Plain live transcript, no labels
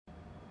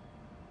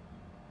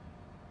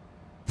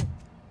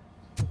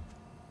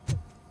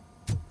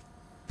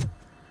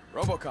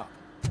Robocop,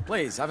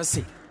 please, have a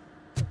seat.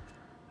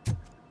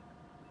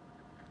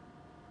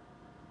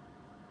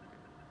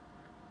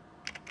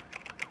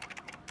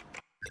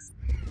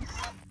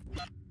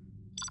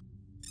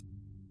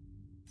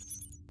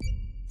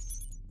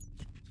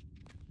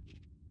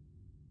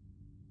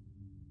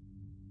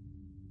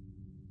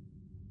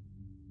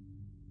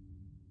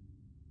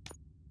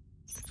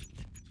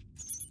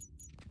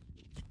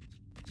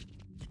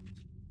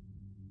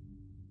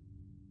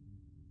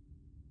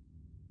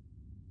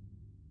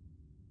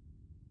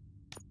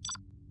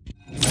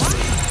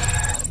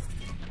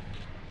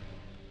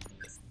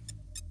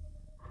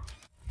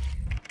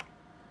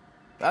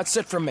 That's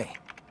it from me.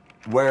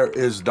 Where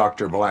is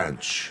Dr.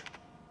 Blanche?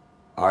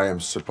 I am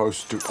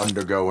supposed to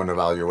undergo an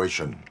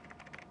evaluation.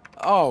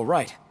 Oh,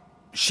 right.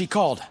 She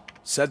called.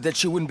 Said that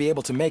she wouldn't be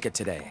able to make it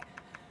today.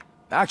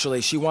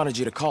 Actually, she wanted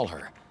you to call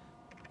her.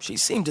 She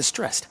seemed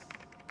distressed.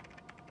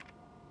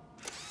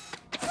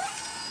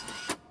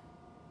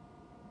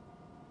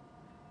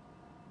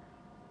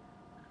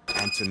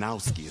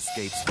 Antonowski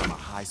escapes from a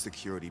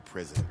high-security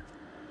prison.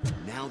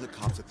 Now the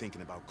cops are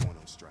thinking about going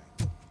on strike.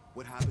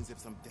 What happens if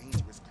some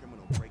dangerous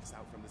criminal breaks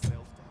out from the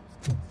cell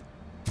downstairs?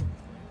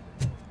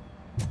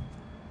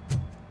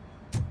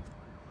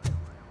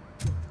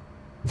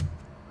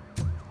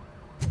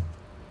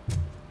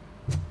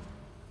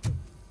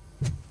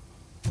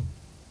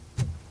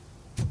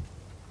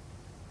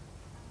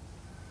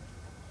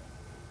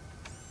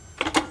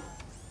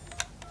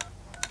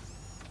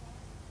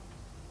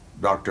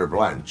 Dr.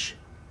 Blanche.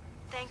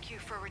 Thank you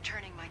for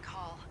returning my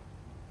call.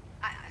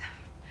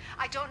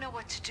 I don't know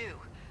what to do.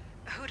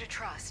 Who to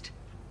trust.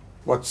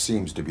 What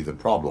seems to be the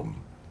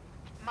problem?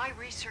 My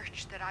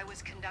research that I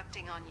was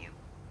conducting on you,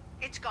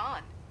 it's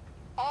gone.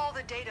 All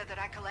the data that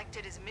I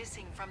collected is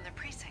missing from the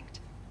precinct.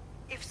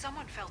 If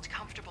someone felt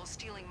comfortable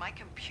stealing my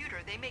computer,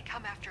 they may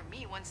come after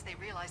me once they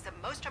realize that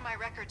most of my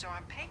records are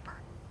on paper.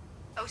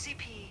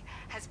 OCP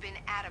has been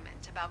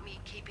adamant about me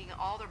keeping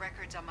all the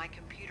records on my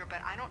computer,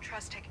 but I don't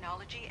trust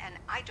technology and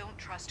I don't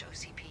trust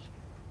OCP.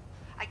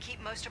 I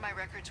keep most of my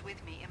records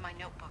with me in my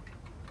notebook.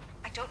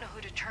 I don't know who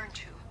to turn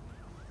to.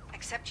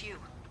 Except you.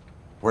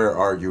 Where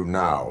are you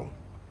now?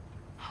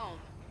 Home.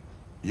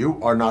 You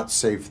are not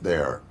safe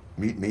there.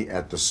 Meet me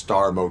at the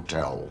Star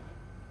Motel.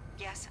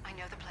 Yes, I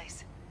know the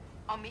place.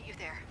 I'll meet you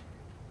there.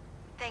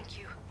 Thank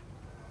you.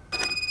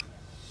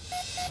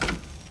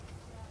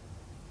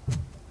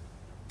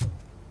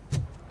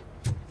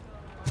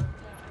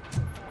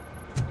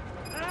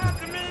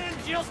 The man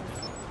just...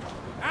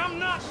 I'm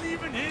not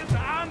leaving him till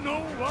I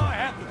know what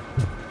happened.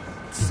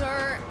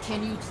 Sir,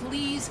 can you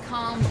please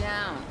calm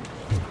down?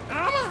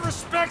 I'm a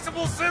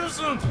respectable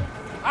citizen.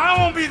 I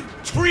won't be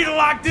treated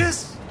like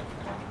this.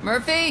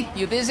 Murphy,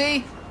 you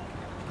busy?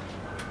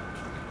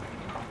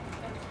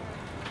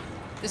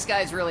 This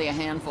guy's really a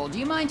handful. Do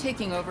you mind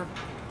taking over?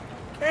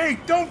 Hey,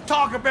 don't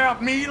talk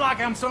about me like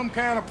I'm some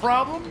kind of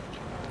problem.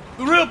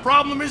 The real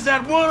problem is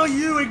that one of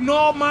you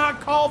ignored my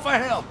call for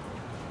help.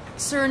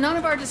 Sir, none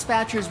of our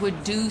dispatchers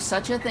would do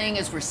such a thing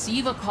as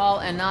receive a call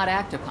and not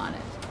act upon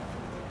it.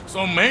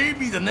 So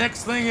maybe the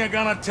next thing you're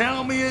gonna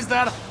tell me is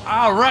that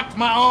I wrecked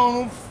my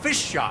own fish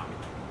shop.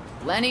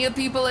 Plenty of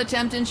people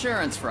attempt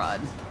insurance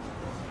fraud.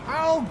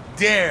 How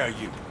dare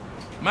you?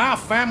 My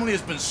family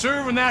has been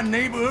serving that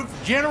neighborhood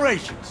for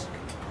generations.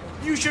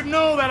 You should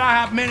know that I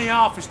have many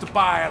offers to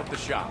buy out the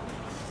shop.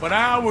 But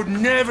I would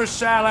never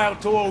sell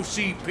out to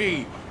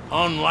OCP,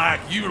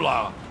 unlike you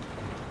lot.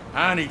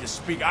 I need to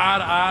speak eye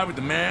to eye with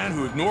the man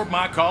who ignored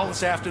my call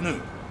this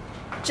afternoon.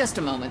 Just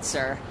a moment,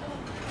 sir.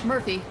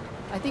 Murphy,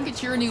 I think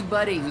it's your new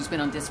buddy who's been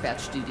on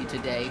dispatch duty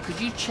today. Could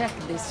you check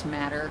this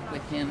matter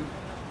with him?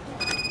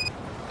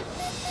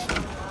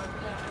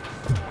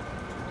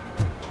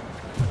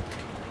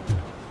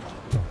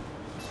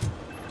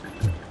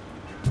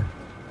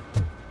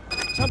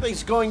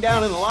 Something's going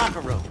down in the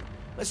locker room.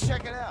 Let's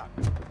check it out.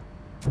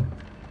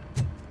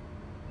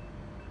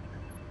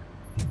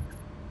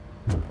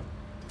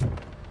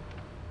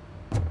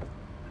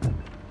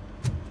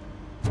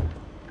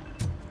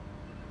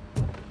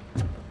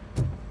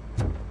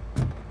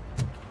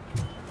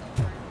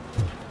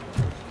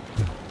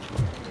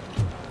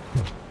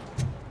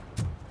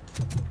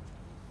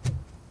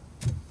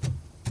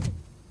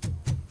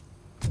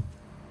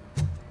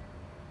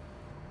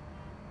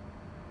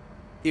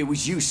 It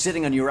was you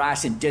sitting on your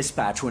ass in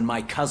dispatch when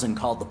my cousin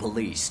called the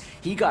police.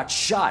 He got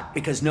shot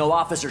because no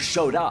officer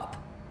showed up.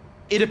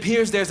 It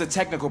appears there's a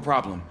technical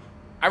problem.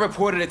 I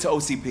reported it to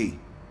OCP.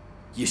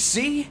 You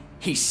see?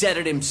 He said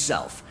it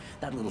himself.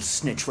 That little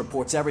snitch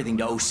reports everything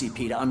to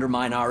OCP to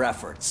undermine our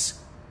efforts.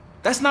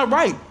 That's not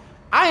right.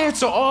 I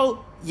answer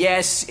all...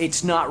 Yes,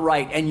 it's not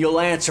right, and you'll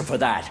answer for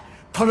that.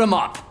 Put him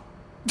up.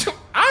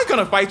 I ain't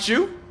gonna fight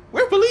you.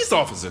 We're police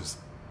officers.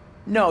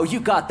 No, you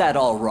got that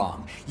all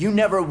wrong. You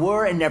never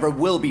were and never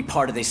will be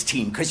part of this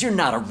team, because you're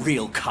not a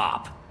real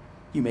cop.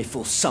 You may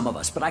fool some of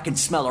us, but I can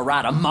smell a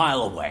rat a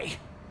mile away.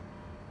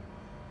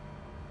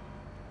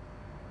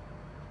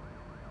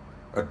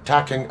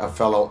 Attacking a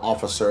fellow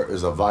officer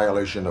is a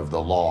violation of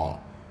the law.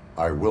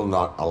 I will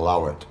not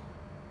allow it.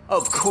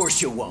 Of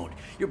course you won't.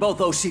 You're both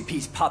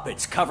OCP's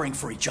puppets covering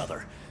for each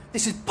other.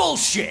 This is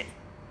bullshit!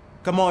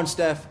 Come on,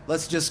 Steph.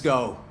 Let's just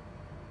go.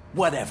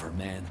 Whatever,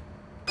 man.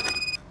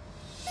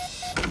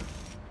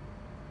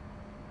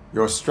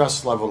 Your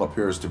stress level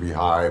appears to be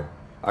high.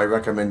 I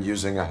recommend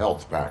using a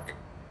health pack.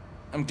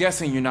 I'm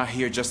guessing you're not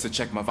here just to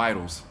check my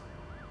vitals.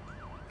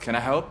 Can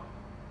I help?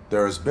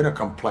 There has been a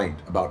complaint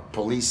about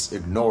police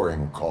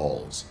ignoring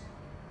calls.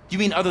 You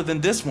mean other than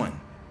this one?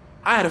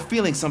 I had a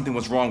feeling something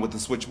was wrong with the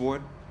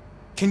switchboard.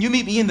 Can you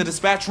meet me in the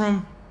dispatch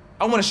room?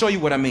 I want to show you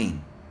what I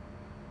mean.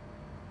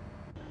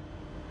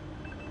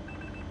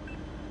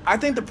 I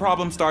think the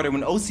problem started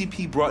when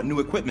OCP brought new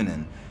equipment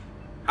in.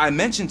 I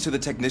mentioned to the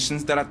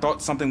technicians that I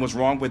thought something was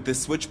wrong with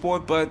this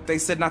switchboard, but they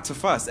said not to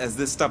fuss, as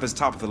this stuff is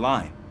top of the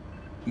line.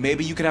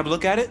 Maybe you could have a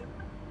look at it?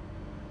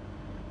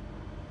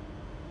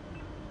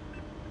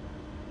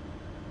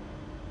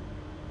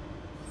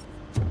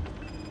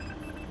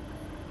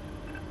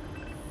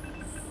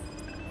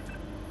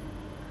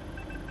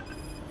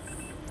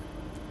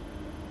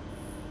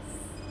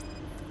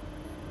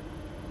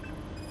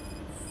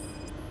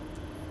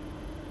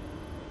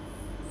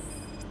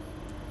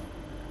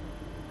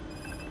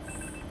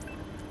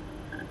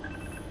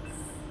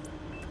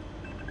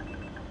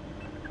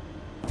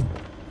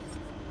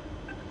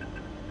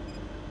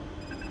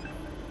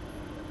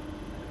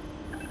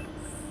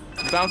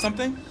 Found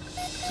something?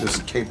 This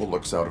cable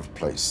looks out of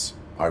place.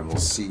 I will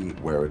see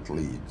where it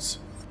leads.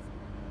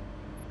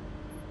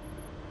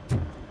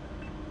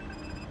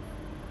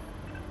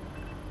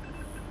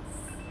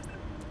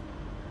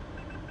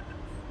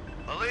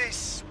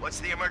 Police, what's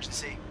the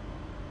emergency?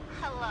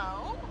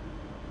 Hello?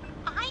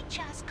 I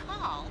just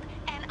called,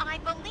 and I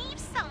believe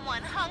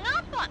someone hung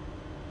up on...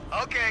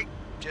 Okay,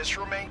 just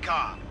remain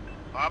calm.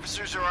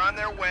 Officers are on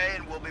their way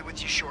and we'll be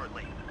with you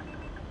shortly.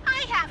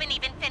 I haven't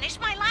even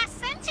finished my last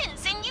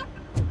sentence, and you...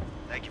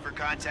 Thank you for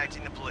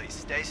contacting the police.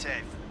 Stay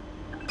safe.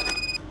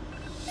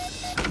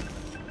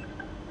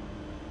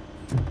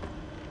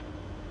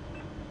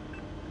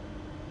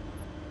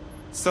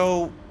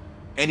 So,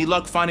 any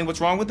luck finding what's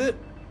wrong with it?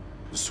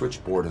 The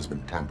switchboard has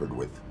been tampered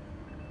with.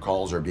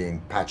 Calls are being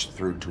patched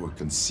through to a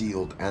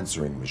concealed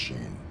answering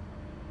machine.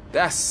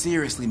 That's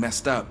seriously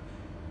messed up.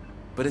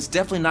 But it's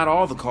definitely not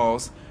all the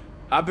calls.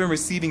 I've been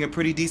receiving a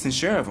pretty decent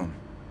share of them.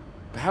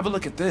 But have a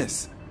look at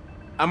this.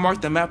 I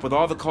marked the map with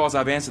all the calls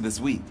I've answered this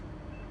week.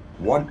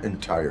 One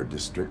entire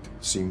district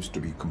seems to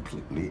be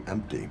completely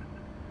empty.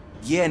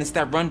 Yeah, and it's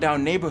that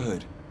rundown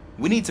neighborhood.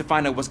 We need to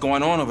find out what's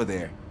going on over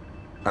there.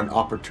 An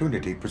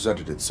opportunity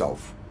presented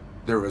itself.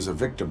 There is a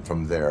victim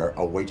from there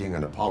awaiting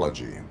an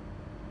apology.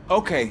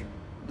 Okay,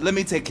 let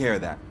me take care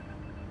of that.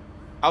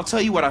 I'll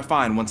tell you what I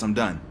find once I'm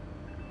done.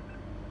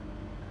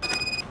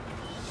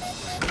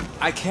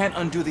 I can't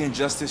undo the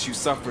injustice you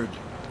suffered,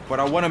 but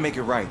I want to make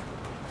it right.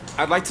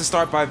 I'd like to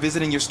start by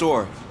visiting your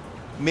store.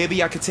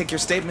 Maybe I could take your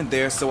statement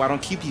there so I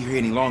don't keep you here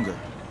any longer.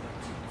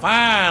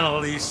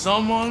 Finally,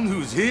 someone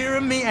who's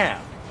hearing me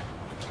out.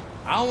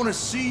 I want to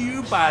see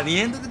you by the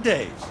end of the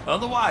day.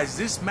 Otherwise,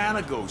 this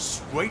matter goes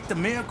straight to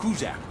Mayor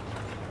Kuzak.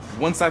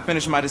 Once I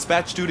finish my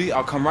dispatch duty,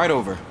 I'll come right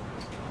over.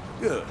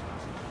 Good.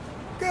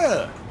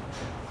 Good.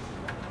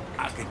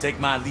 I can take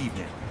my leave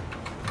then.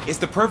 It's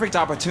the perfect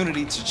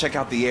opportunity to check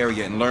out the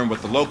area and learn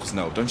what the locals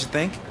know, don't you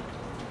think?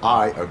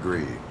 I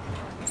agree.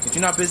 If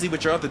you're not busy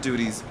with your other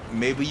duties,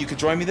 maybe you could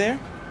join me there?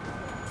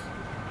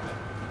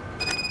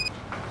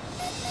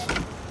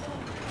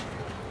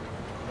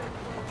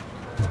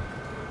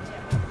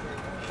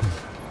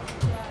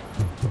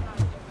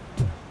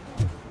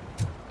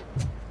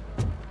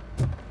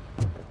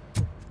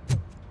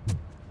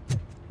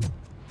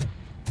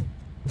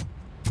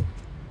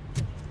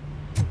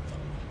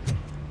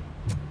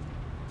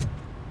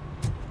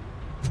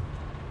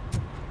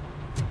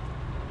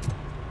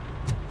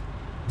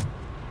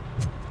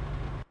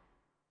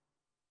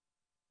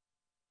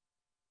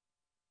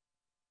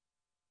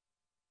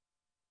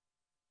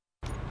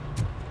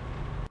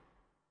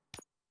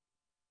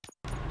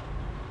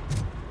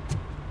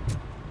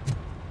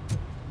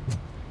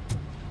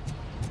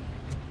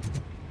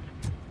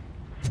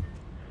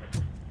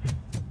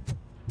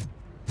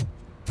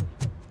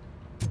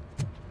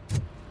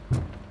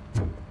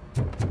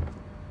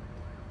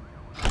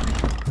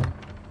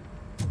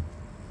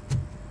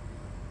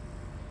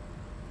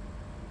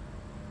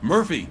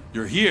 Murphy,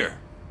 you're here.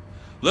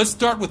 Let's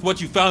start with what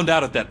you found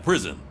out at that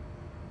prison.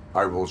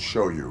 I will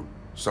show you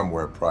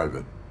somewhere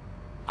private.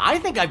 I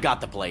think I've got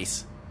the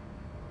place.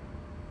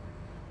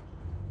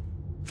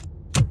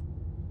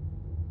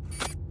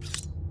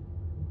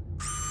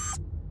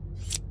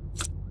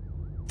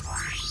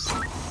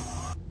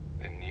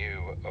 The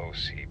new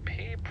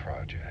OCP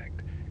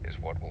project is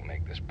what will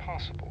make this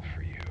possible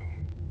for you.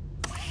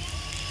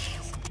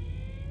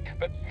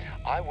 But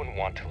I wouldn't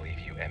want to leave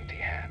you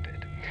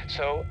empty-handed.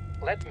 So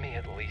let me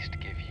at least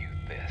give you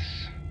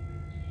this.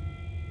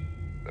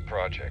 The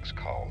project's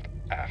called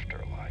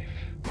Afterlife.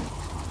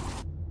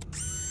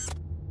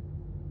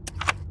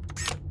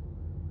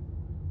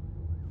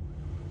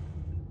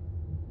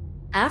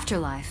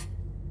 Afterlife?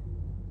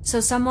 So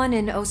someone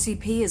in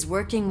OCP is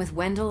working with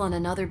Wendell on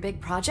another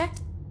big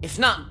project? If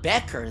not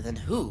Becker, then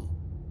who?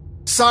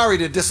 Sorry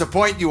to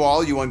disappoint you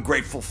all, you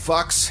ungrateful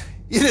fucks.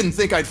 You didn't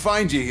think I'd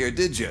find you here,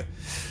 did you?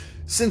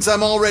 Since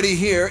I'm already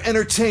here,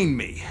 entertain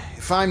me.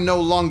 If I'm no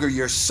longer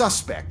your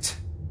suspect,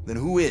 then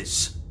who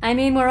is? I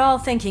mean, we're all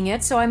thinking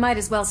it, so I might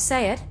as well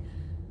say it.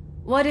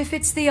 What if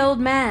it's the old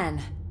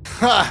man?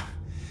 Ha!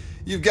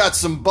 You've got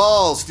some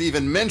balls to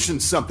even mention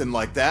something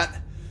like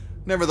that.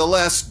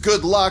 Nevertheless,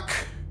 good luck.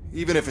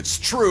 Even if it's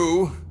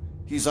true,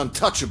 he's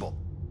untouchable.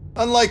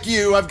 Unlike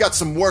you, I've got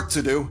some work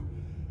to do.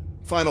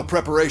 Final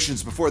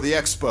preparations before the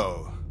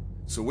expo.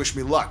 So wish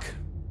me luck.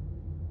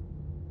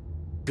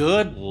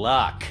 Good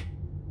luck.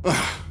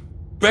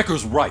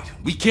 Becker's right.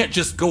 We can't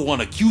just go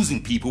on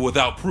accusing people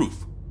without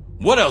proof.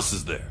 What else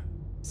is there?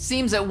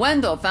 Seems that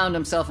Wendell found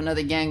himself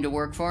another gang to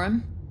work for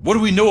him. What do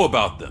we know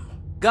about them?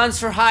 Guns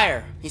for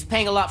hire. He's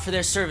paying a lot for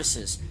their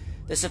services.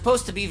 They're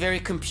supposed to be very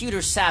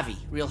computer savvy,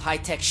 real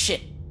high-tech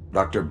shit.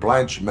 Dr.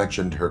 Blanche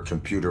mentioned her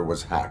computer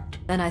was hacked.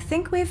 Then I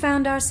think we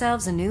found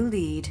ourselves a new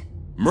lead.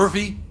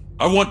 Murphy,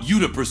 I want you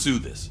to pursue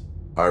this.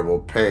 I will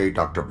pay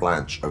Dr.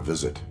 Blanche a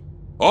visit.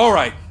 All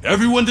right,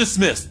 everyone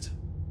dismissed.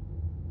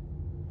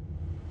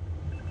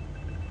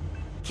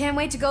 Can't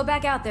wait to go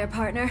back out there,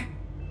 partner.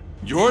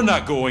 You're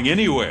not going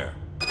anywhere.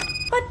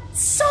 But,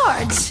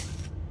 Sarge!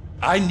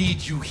 I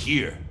need you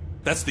here.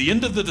 That's the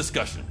end of the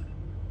discussion.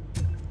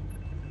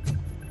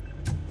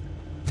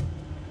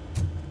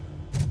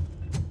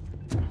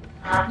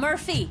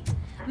 Murphy,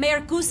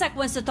 Mayor Cusack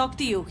wants to talk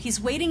to you. He's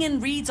waiting in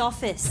Reed's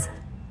office.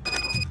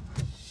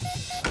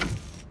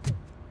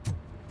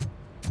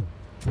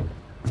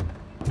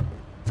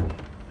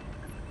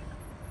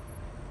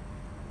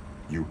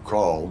 You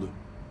called?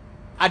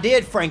 I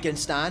did,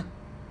 Frankenstein.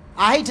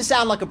 I hate to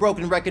sound like a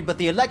broken record, but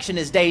the election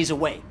is days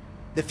away.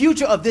 The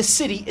future of this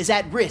city is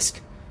at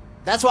risk.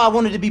 That's why I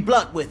wanted to be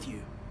blunt with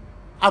you.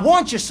 I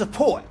want your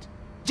support.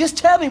 Just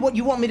tell me what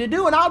you want me to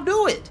do and I'll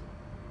do it.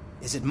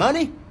 Is it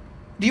money?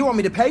 Do you want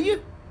me to pay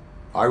you?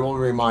 I will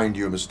remind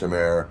you, Mr.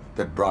 Mayor,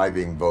 that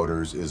bribing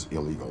voters is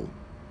illegal.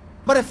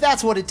 But if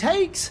that's what it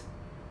takes,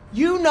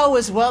 you know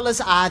as well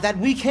as I that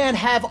we can't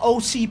have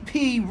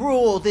OCP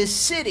rule this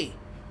city.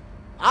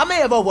 I may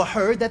have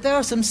overheard that there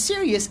are some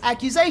serious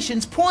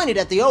accusations pointed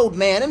at the old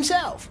man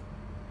himself.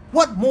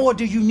 What more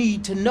do you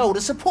need to know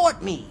to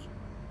support me?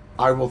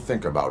 I will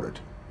think about it.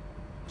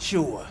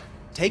 Sure.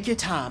 Take your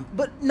time,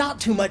 but not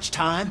too much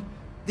time.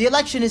 The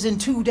election is in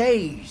 2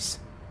 days.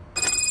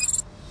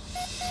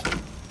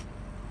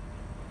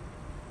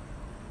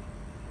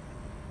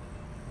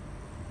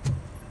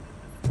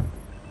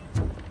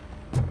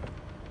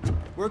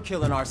 We're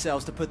killing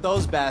ourselves to put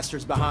those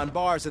bastards behind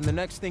bars, and the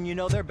next thing you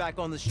know, they're back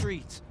on the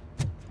streets.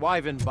 Why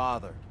even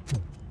bother?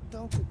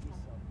 Don't kid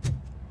yourself.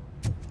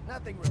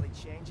 Nothing really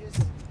changes.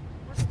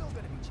 We're still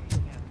gonna be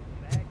chasing after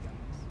the bad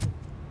guys.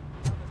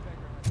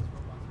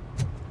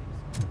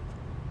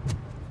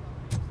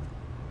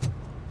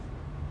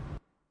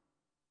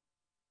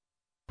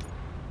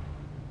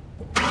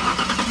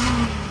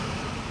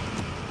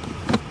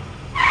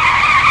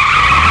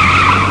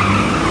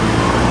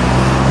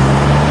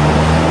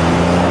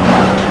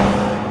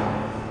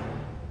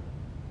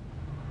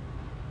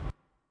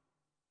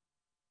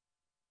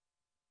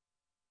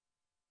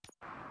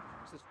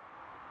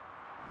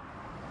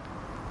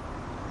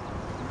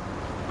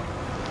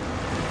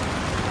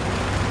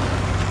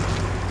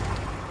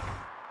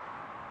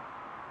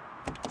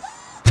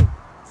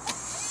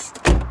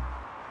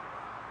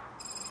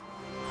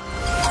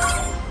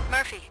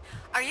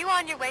 Are you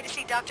on your way to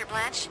see Dr.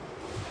 Blanche?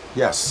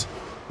 Yes.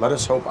 Let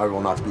us hope I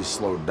will not be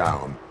slowed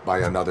down by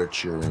another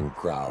cheering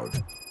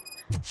crowd.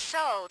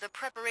 So, the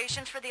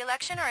preparations for the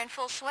election are in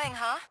full swing,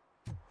 huh?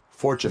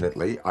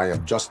 Fortunately, I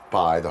am just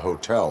by the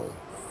hotel.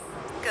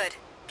 Good.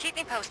 Keep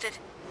me posted.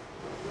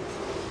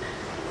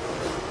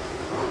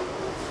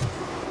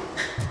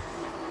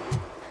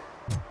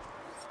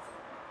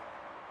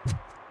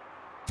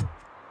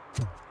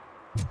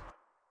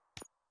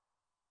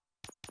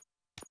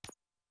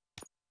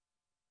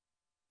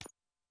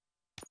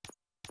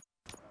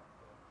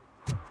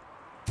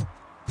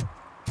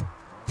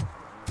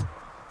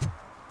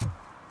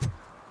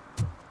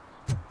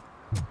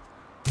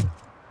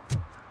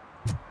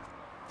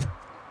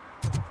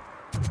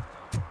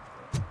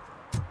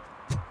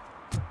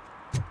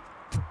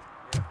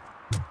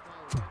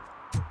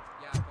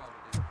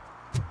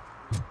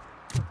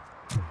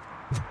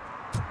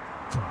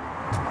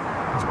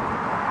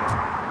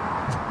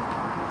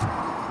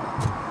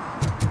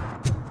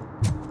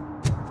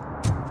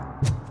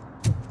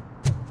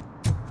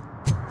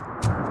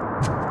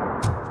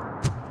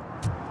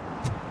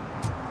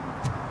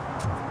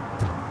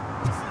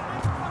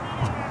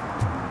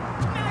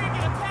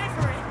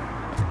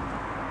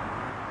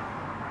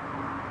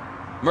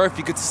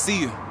 Murphy, good to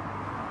see you.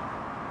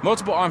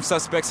 Multiple armed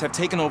suspects have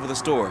taken over the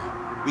store.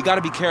 We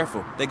gotta be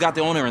careful. They got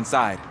the owner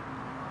inside.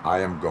 I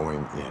am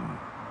going in.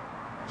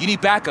 You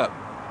need backup.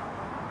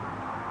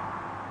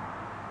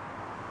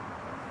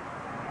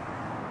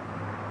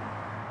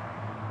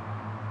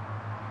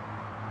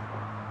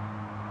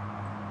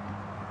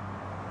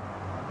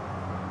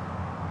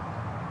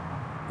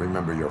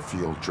 Remember your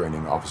field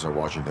training, Officer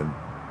Washington.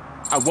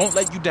 I won't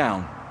let you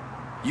down.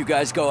 You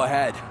guys go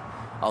ahead.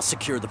 I'll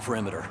secure the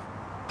perimeter.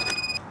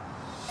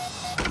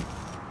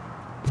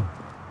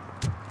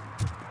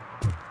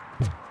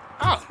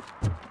 Oh,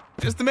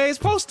 it's the mayor's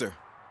poster.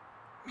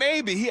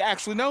 Maybe he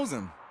actually knows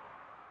him.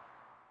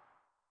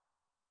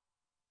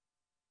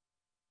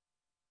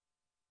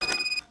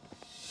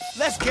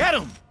 Let's get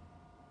him!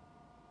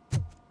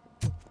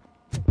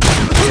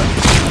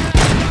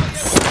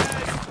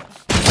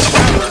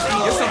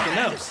 You're something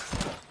else.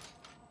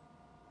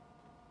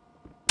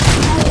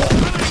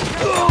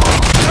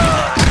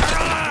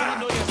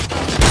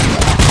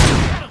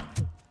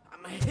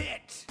 I'm a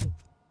hit.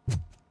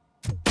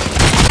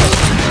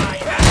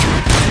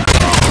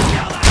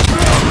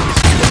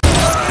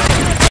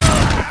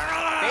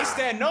 They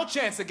stand no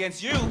chance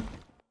against you.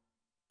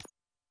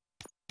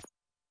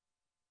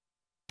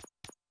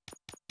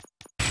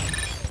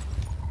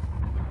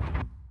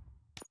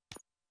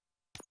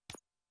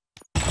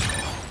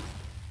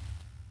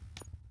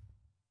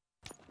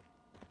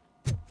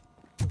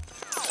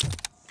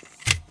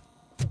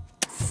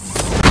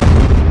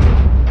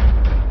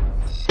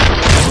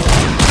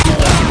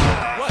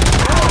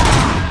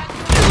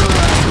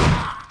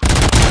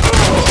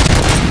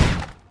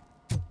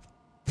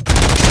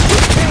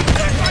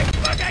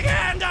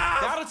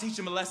 That'll teach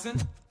him a lesson.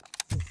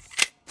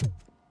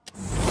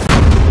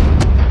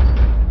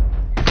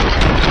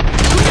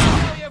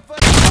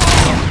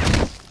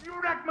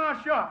 You wrecked my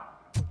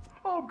shop.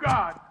 Oh,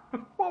 God.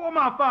 What will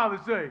my father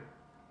say?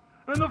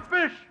 And the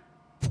fish?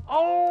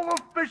 All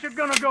the fish are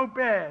gonna go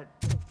bad.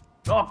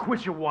 Oh,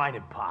 quit your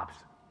whining, Pops.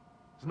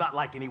 It's not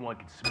like anyone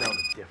can smell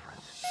the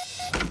difference.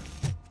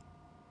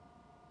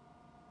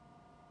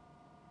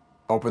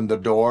 Open the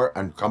door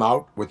and come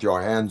out with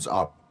your hands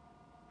up.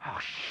 Oh,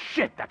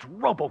 shit, that's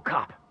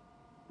Robocop.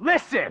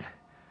 Listen,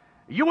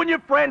 you and your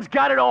friends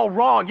got it all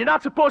wrong. You're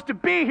not supposed to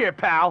be here,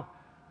 pal.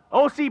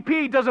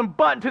 OCP doesn't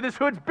butt into this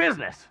hood's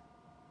business.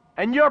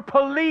 And you're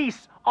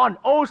police on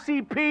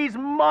OCP's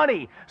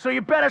money, so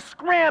you better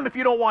scram if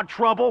you don't want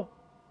trouble.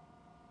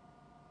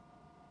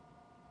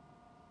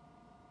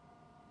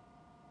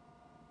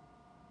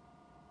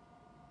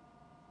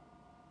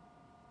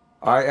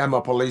 I am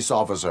a police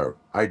officer.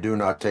 I do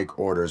not take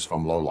orders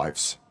from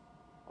lowlifes.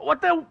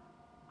 What do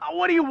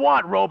you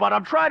want, Robot?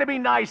 I'm trying to be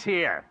nice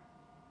here.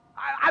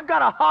 I've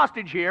got a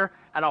hostage here,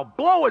 and I'll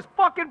blow his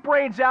fucking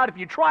brains out if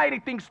you try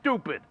anything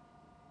stupid.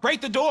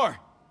 Break the door.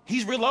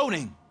 He's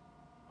reloading.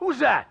 Who's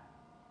that?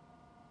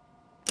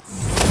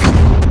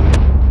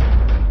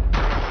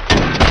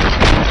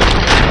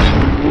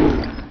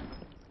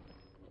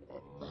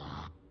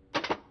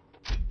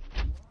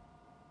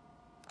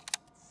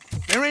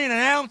 There ain't an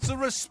ounce of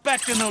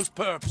respect in those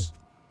perps.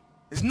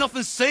 There's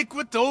nothing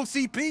sacred to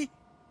OCP.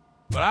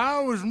 But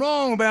I was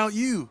wrong about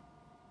you.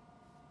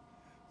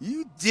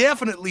 You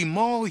definitely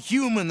more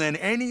human than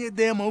any of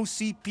them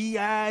OCP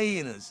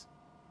hyenas.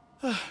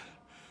 That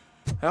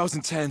was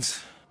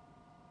intense.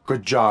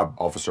 Good job,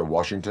 Officer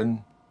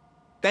Washington.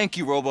 Thank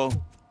you, Robo.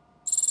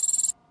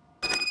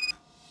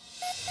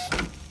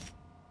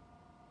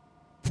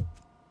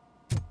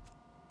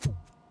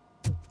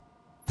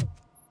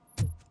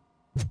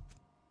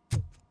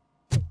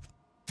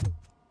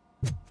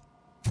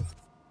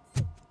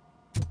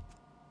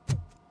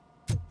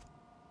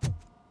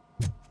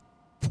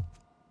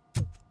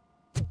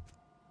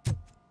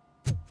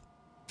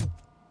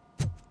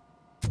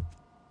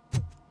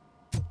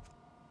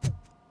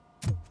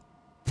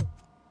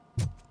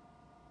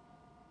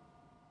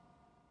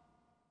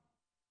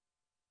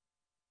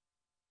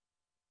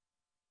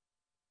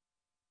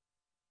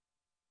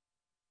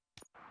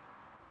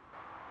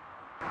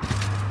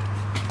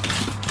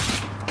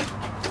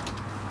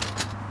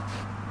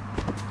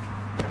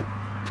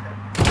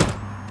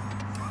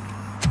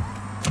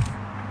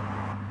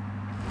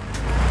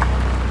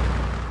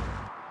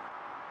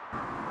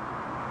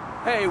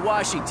 Hey,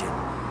 Washington.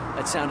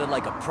 That sounded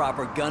like a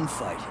proper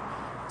gunfight.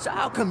 So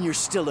how come you're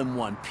still in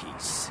one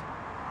piece?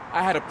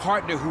 I had a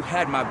partner who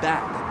had my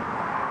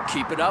back.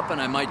 Keep it up and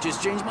I might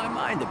just change my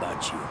mind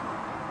about you.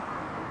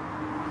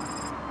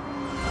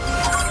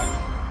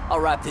 I'll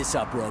wrap this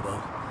up,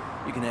 Robo.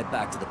 You can head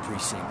back to the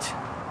precinct.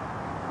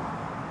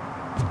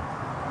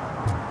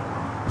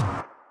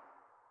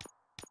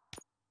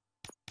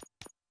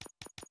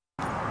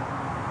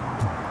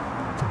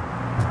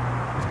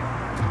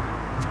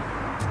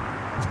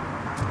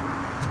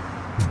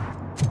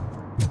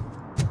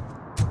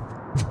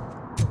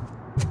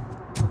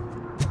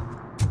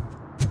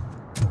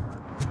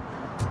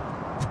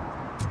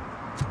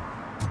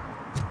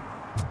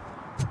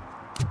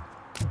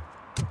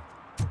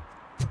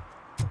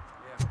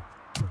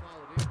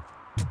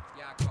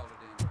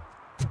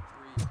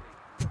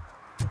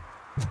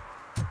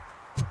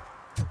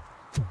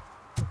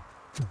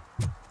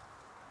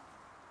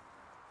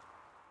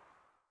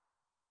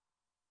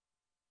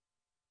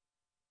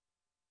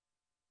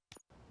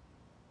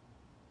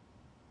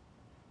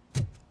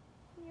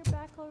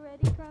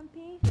 Already,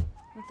 Grumpy?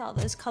 With all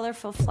those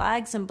colorful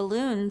flags and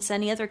balloons,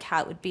 any other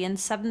cat would be in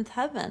seventh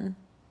heaven.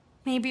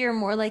 Maybe you're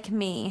more like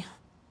me.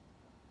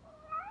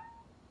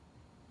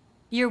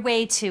 You're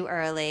way too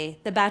early.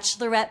 The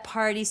bachelorette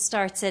party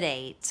starts at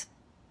 8.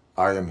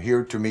 I am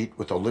here to meet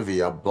with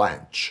Olivia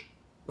Blanche.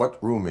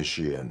 What room is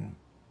she in?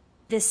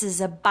 This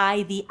is a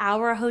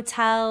by-the-hour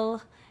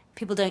hotel.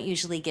 People don't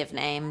usually give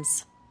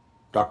names.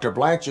 Dr.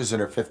 Blanche is in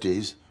her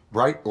 50s,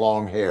 bright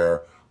long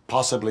hair,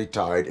 possibly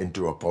tied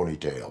into a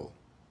ponytail.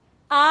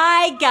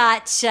 I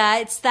gotcha.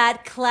 It's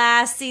that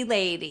classy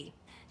lady.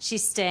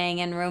 She's staying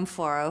in room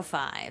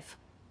 405.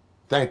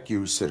 Thank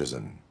you,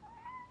 citizen.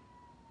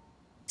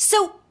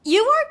 So,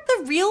 you aren't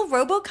the real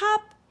Robocop?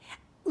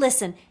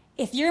 Listen,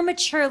 if your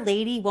mature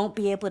lady won't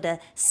be able to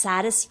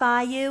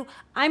satisfy you,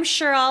 I'm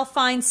sure I'll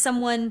find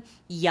someone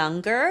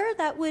younger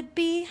that would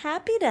be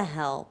happy to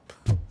help.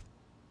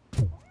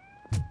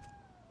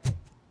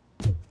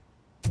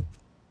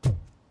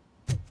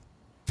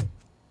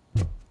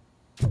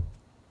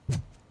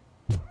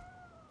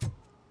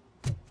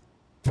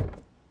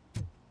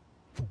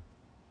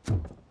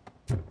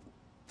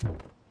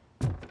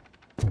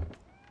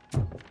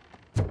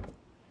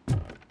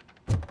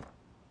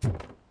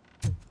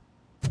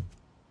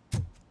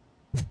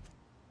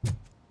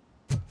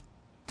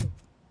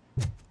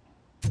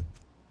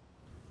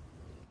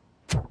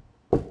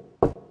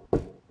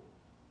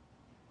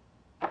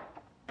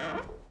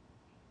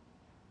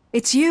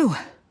 It's you.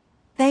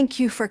 Thank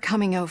you for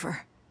coming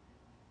over.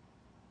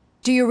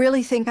 Do you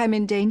really think I'm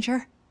in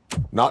danger?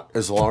 Not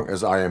as long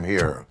as I am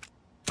here.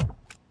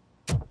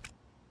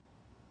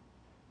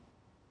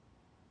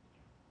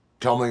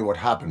 Tell me what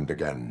happened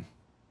again.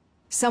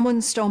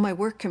 Someone stole my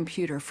work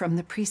computer from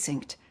the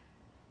precinct.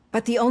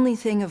 But the only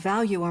thing of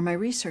value are my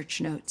research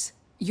notes.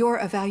 Your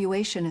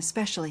evaluation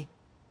especially.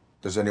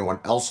 Does anyone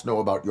else know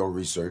about your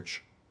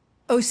research?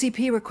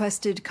 OCP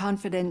requested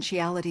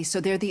confidentiality, so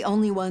they're the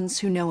only ones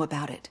who know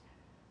about it.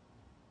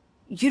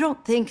 You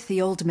don't think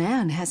the old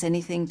man has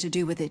anything to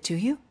do with it, do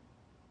you?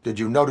 Did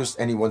you notice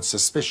anyone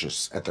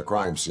suspicious at the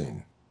crime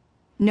scene?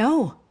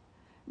 No.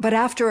 But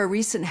after a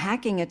recent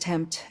hacking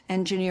attempt,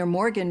 Engineer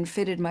Morgan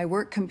fitted my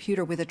work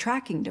computer with a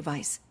tracking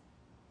device.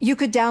 You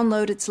could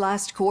download its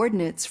last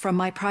coordinates from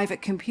my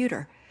private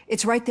computer.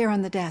 It's right there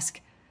on the desk.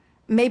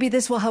 Maybe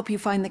this will help you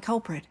find the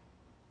culprit.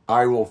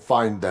 I will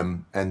find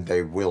them, and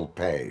they will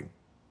pay.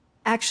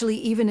 Actually,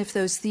 even if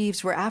those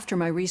thieves were after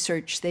my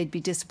research, they'd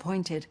be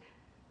disappointed.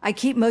 I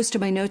keep most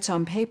of my notes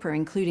on paper,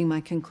 including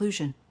my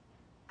conclusion.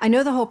 I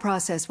know the whole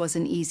process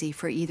wasn't easy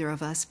for either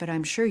of us, but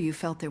I'm sure you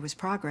felt there was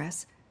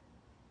progress.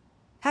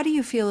 How do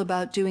you feel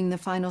about doing the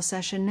final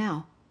session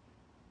now?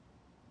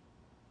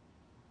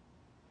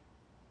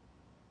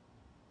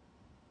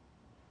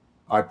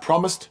 I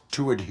promised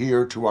to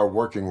adhere to our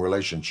working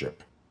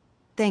relationship.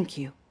 Thank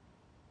you.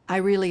 I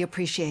really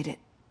appreciate it.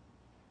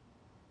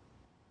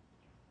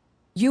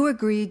 You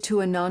agreed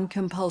to a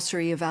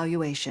non-compulsory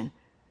evaluation.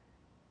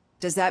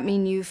 Does that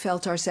mean you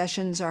felt our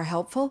sessions are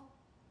helpful?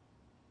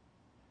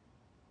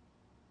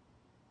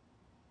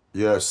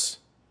 Yes.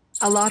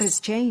 A lot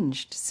has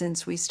changed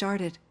since we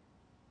started.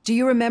 Do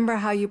you remember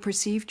how you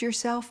perceived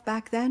yourself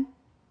back then?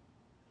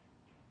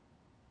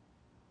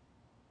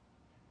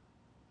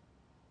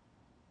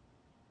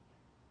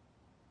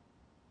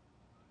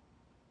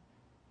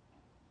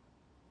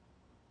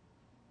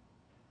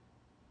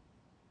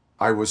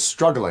 I was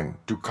struggling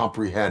to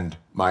comprehend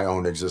my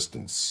own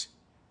existence.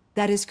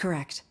 That is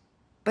correct.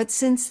 But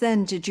since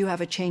then, did you have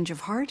a change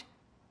of heart?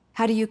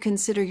 How do you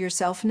consider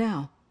yourself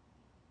now?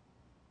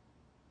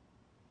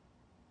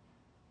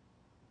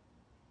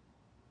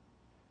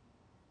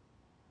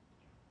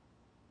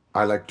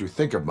 I like to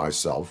think of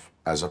myself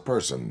as a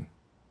person.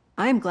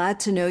 I'm glad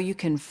to know you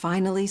can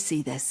finally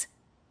see this.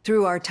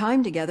 Through our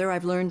time together,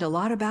 I've learned a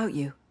lot about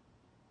you.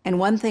 And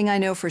one thing I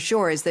know for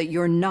sure is that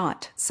you're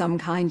not some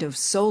kind of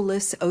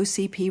soulless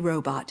OCP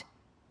robot.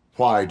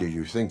 Why do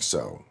you think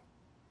so?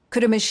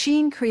 Could a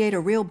machine create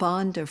a real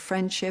bond of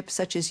friendship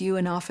such as you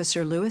and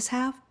Officer Lewis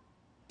have?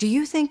 Do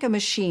you think a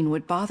machine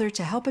would bother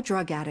to help a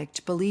drug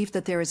addict believe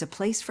that there is a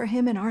place for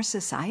him in our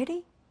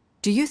society?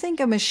 Do you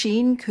think a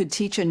machine could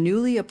teach a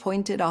newly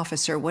appointed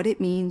officer what it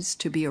means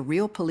to be a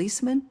real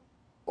policeman?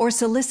 Or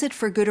solicit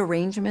for good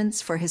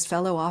arrangements for his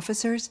fellow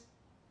officers?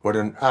 Would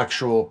an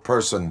actual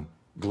person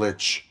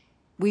glitch?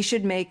 We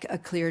should make a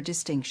clear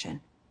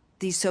distinction.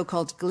 These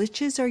so-called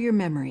glitches are your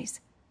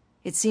memories.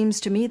 It seems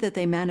to me that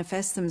they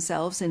manifest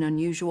themselves in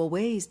unusual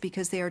ways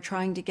because they are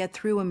trying to get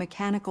through a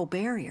mechanical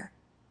barrier.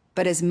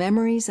 But as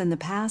memories in the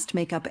past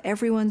make up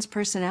everyone's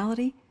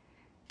personality,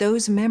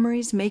 those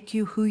memories make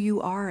you who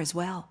you are as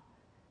well.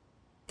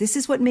 This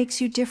is what makes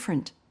you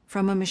different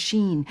from a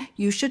machine.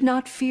 You should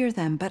not fear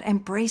them, but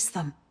embrace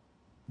them.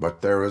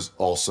 But there is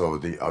also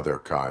the other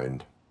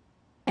kind.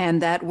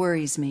 And that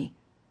worries me.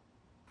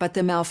 But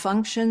the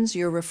malfunctions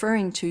you're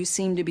referring to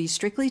seem to be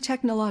strictly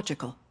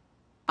technological.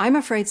 I'm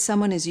afraid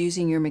someone is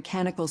using your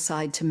mechanical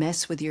side to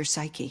mess with your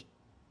psyche.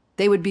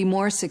 They would be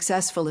more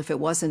successful if it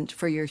wasn't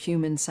for your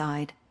human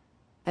side.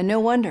 And no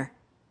wonder.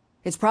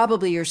 It's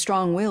probably your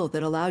strong will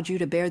that allowed you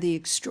to bear the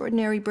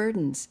extraordinary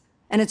burdens.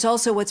 And it's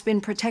also what's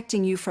been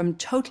protecting you from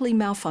totally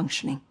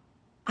malfunctioning.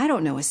 I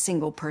don't know a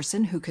single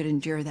person who could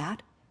endure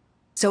that.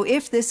 So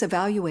if this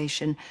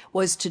evaluation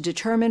was to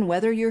determine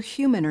whether you're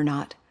human or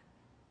not,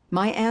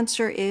 my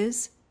answer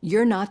is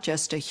you're not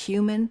just a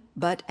human,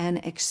 but an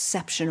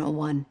exceptional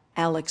one,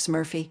 Alex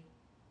Murphy.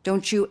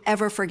 Don't you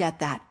ever forget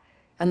that,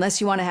 unless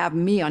you want to have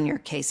me on your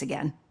case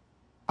again.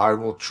 I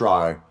will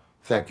try.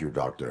 Thank you,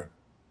 Doctor.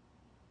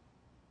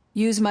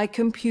 Use my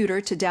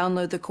computer to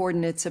download the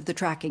coordinates of the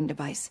tracking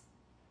device.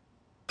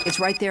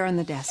 It's right there on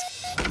the desk.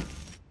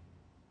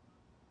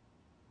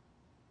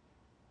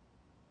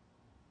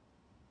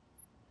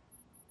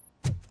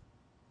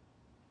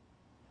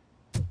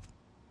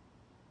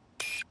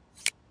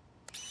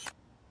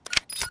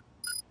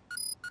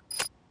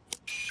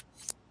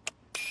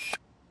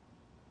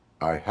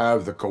 I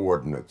have the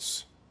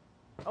coordinates.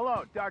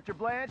 Hello, Dr.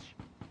 Blanche.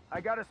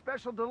 I got a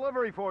special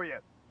delivery for you.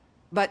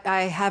 But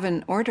I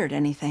haven't ordered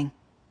anything.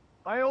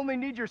 I only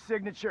need your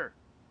signature.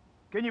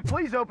 Can you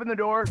please open the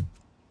door?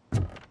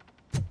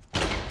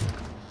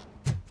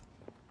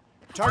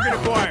 Target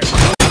acquired.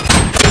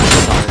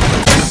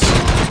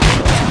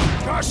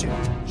 Caution!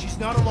 She's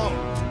not alone.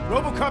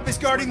 Robocop is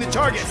guarding the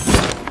target.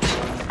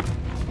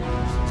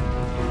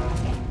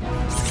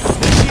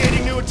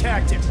 Initiating new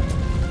attack tip.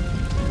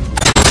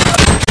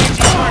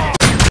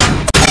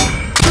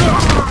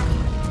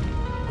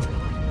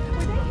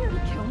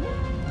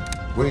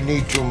 We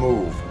need to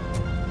move.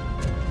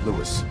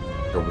 Lewis,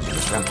 there was an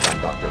attempt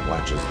on Dr.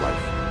 Blanche's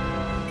life.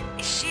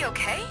 Is she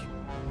okay?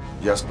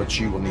 Yes, but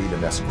she will need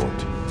an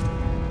escort.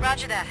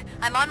 Roger that.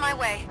 I'm on my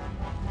way.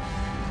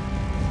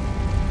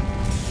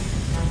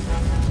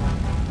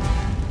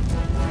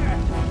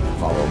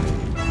 Follow me.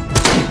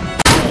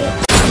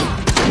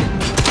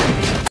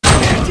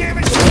 Damn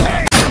it, she's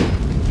dead!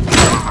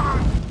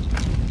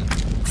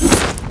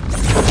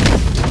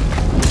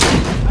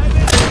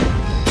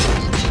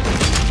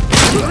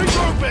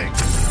 Regrouping!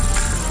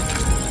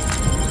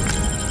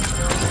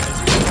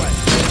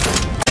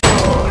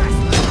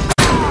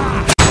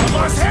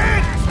 Lost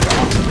head!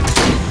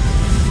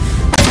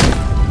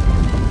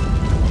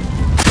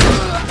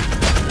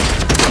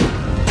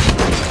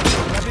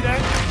 Copy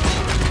that?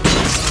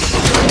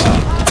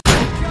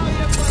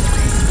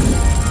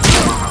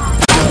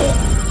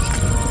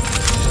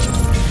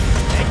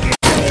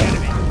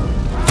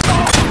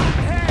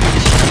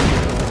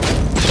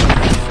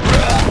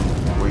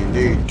 We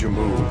need to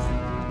move.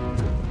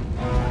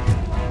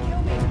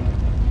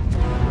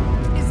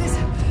 Is this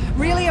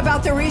really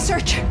about the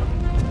research?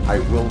 I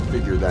will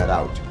figure that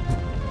out.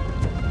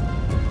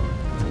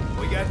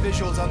 We got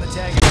visuals on the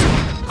tank.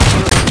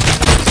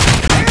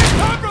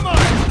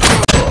 Compromise!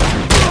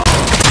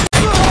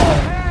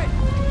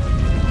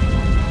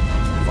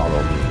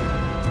 Follow me.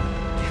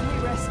 Can we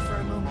rest for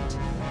a moment?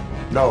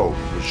 No,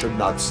 we should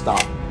not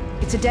stop.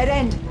 It's a dead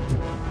end.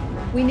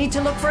 We need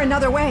to look for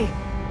another way.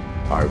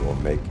 I will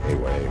make a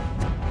way.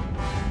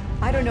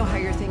 I don't know how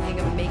you're thinking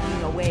of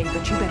making a way,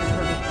 but you better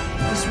hurry.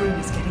 This room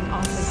is getting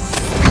awfully hot.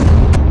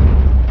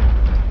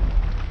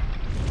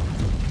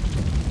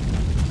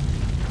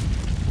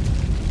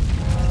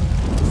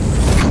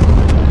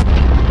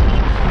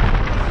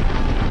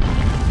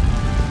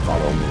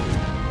 Follow me.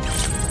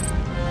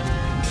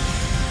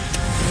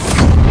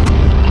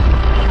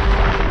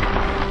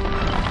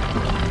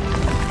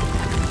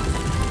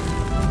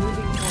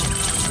 Moving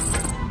forward.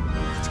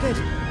 It's good.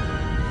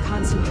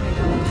 Concentrate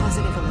on the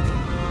positive, Olivia.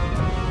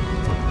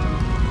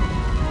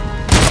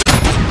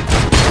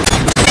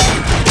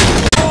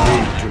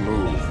 Need to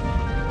move.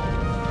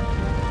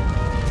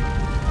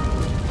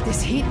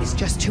 This heat is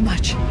just too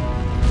much.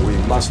 We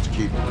must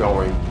keep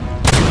going.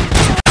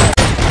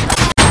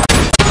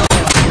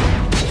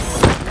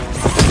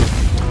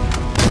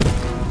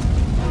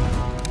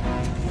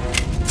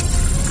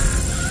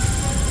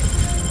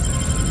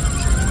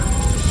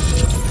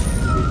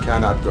 We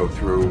cannot go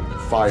through.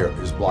 Fire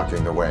is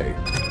blocking the way.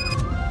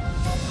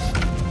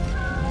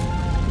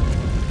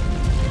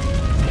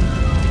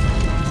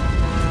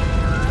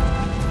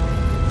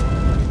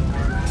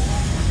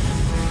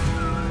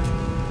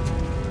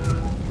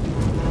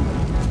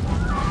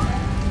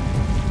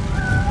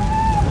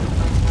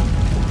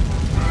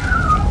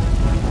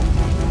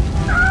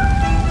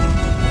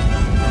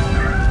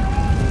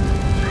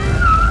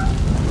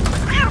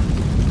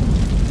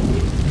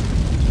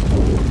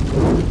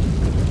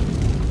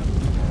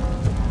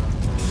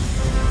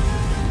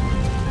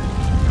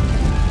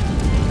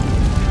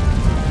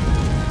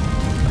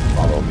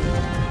 Follow me.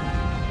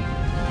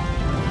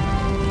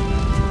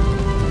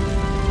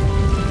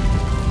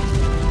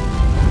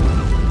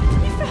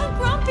 You found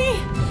Grumpy!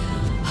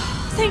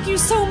 Thank you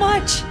so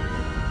much!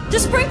 The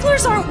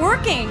sprinklers aren't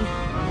working!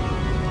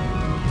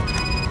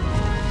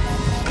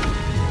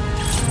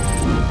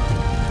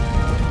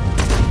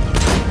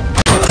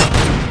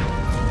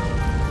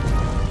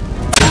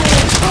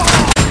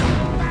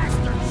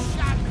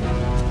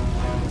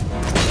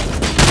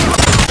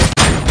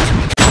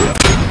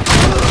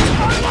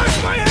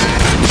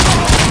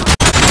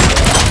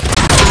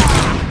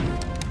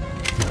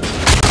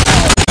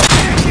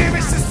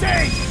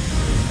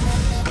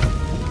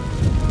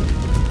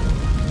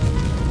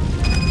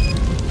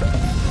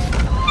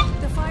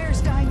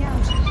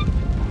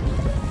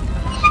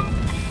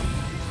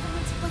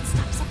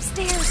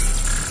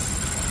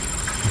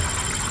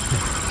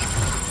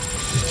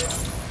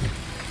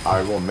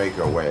 I will make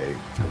a way.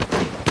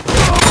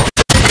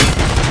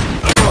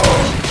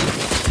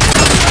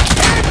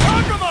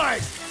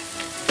 Compromise!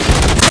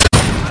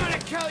 I'm gonna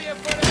kill you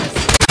for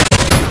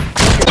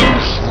this!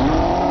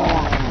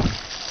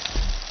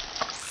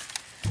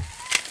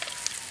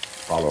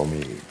 Follow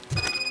me.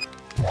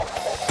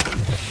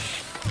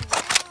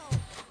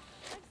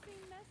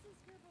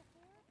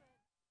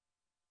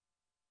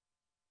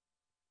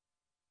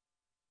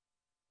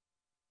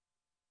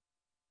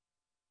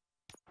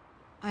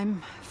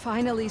 I'm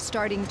finally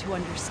starting to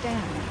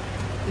understand.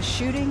 The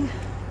shooting,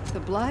 the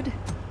blood,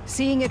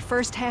 seeing it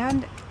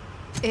firsthand,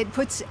 it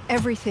puts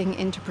everything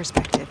into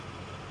perspective.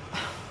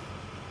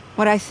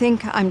 What I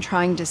think I'm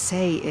trying to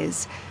say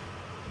is,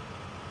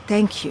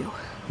 thank you.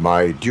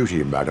 My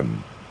duty,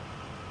 madam.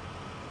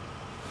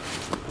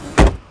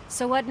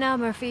 So what now,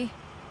 Murphy?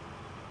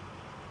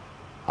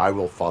 I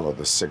will follow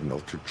the signal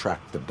to track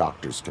the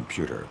doctor's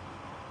computer.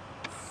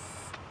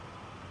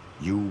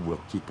 You will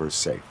keep her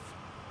safe.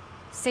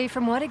 Safe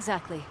from what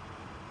exactly?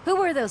 Who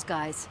were those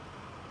guys?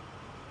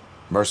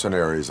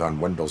 Mercenaries on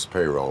Wendell's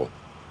payroll.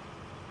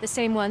 The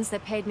same ones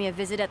that paid me a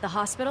visit at the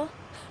hospital?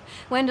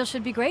 Wendell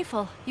should be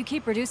grateful. You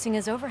keep reducing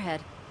his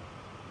overhead.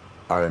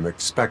 I am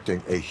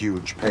expecting a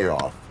huge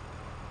payoff.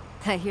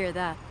 I hear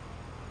that.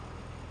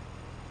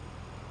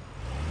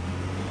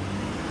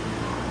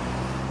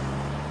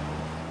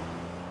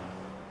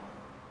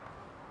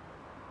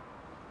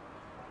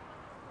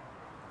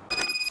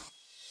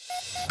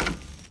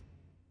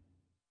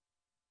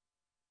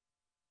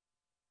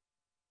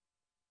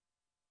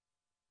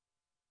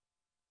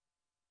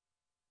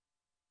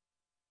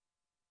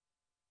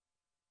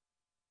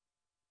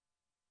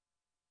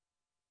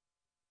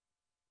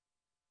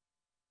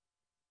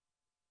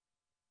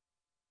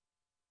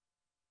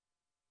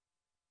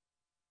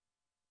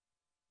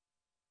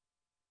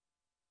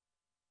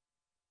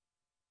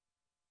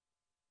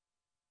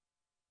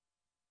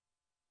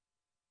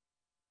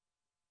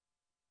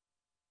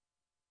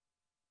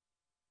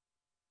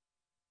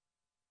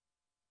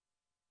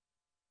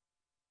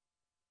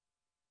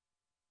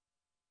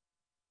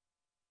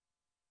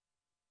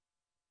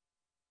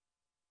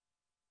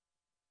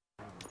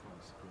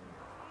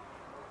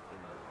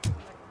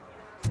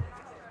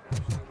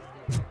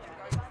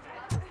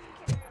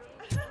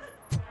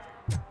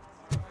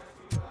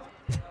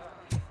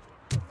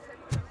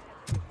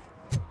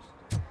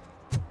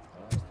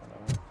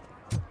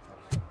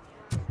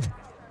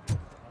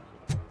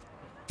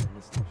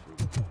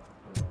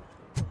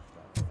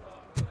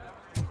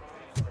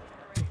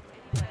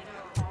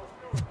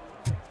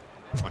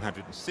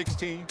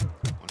 $116,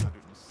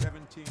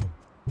 $117,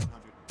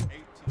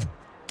 $118.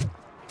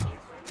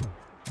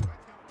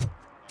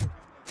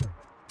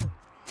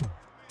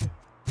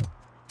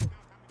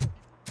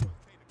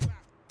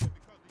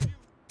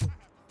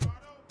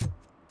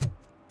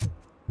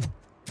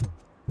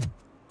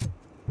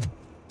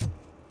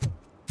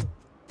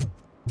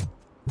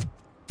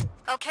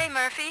 Okay,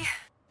 Murphy.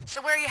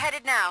 So where are you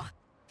headed now?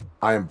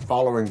 I am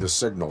following the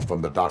signal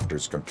from the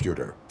doctor's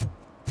computer.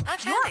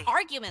 That's Your handy.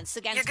 arguments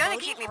against You're gonna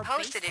voting keep me are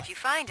posted if you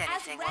find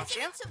anything, As won't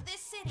you? residents of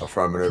this city,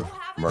 Affirmative.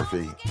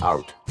 Murphy,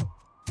 out.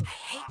 I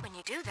hate when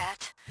you do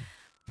that.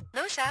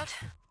 Loose out.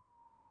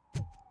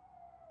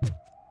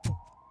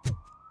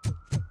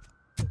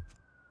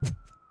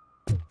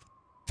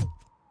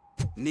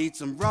 Need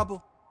some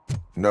rubble?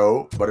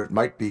 No, but it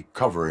might be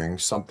covering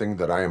something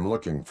that I am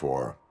looking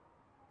for.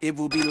 It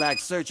will be like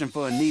searching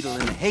for a needle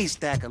in a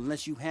haystack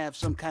unless you have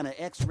some kind of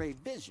X-ray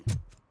vision.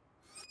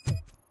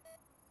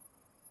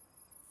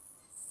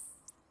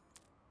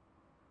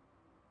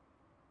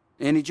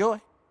 Any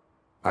joy?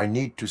 I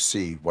need to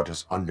see what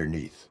is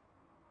underneath.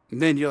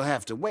 Then you'll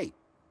have to wait.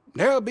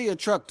 There'll be a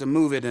truck to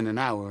move it in an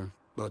hour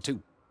or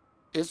two.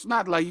 It's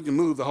not like you can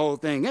move the whole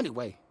thing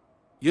anyway.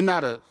 You're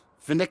not a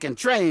finicking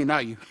train,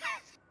 are you?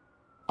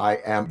 I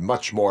am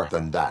much more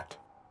than that.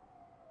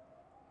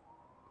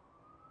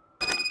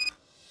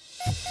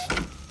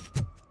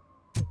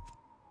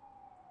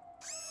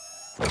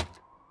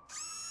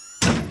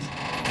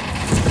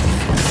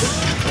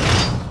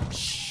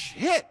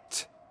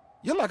 Shit!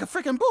 You're like a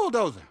freaking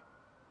bulldozer.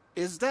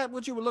 Is that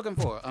what you were looking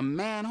for? A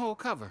manhole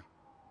cover?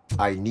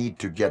 I need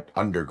to get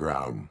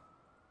underground.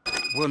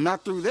 Well,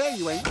 not through there,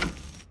 you ain't.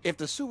 If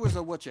the sewers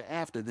are what you're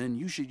after, then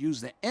you should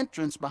use the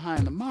entrance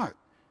behind the mark.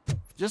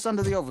 Just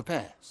under the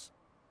overpass.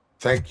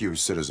 Thank you,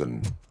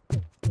 citizen.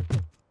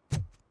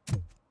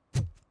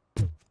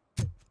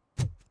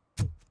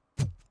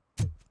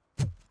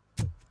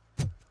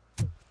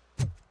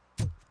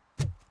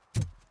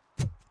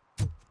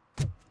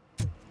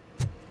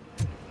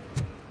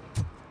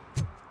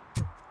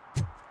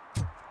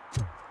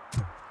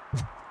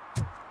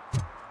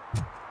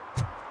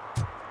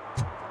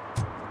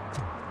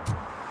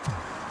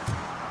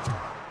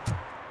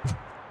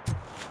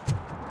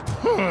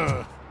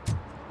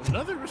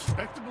 Another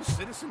respectable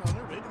citizen on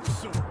their way to the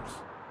sewers.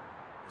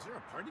 Is there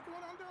a party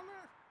going on down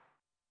there?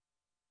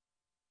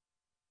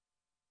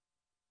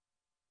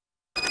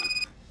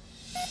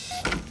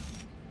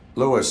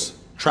 Lewis,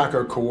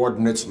 tracker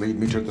coordinates lead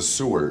me to the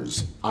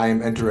sewers. I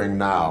am entering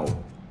now.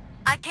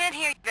 I can't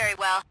hear you very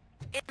well.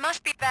 It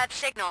must be a bad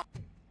signal.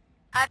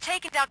 I've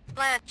taken Dr.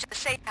 Blanche to the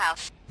safe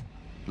house.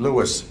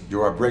 Lewis,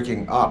 you are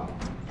breaking up.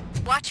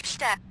 Watch your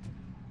step.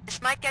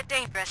 This might get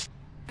dangerous.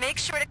 Make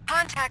sure to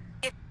contact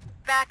if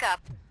back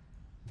up.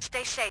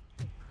 Stay safe.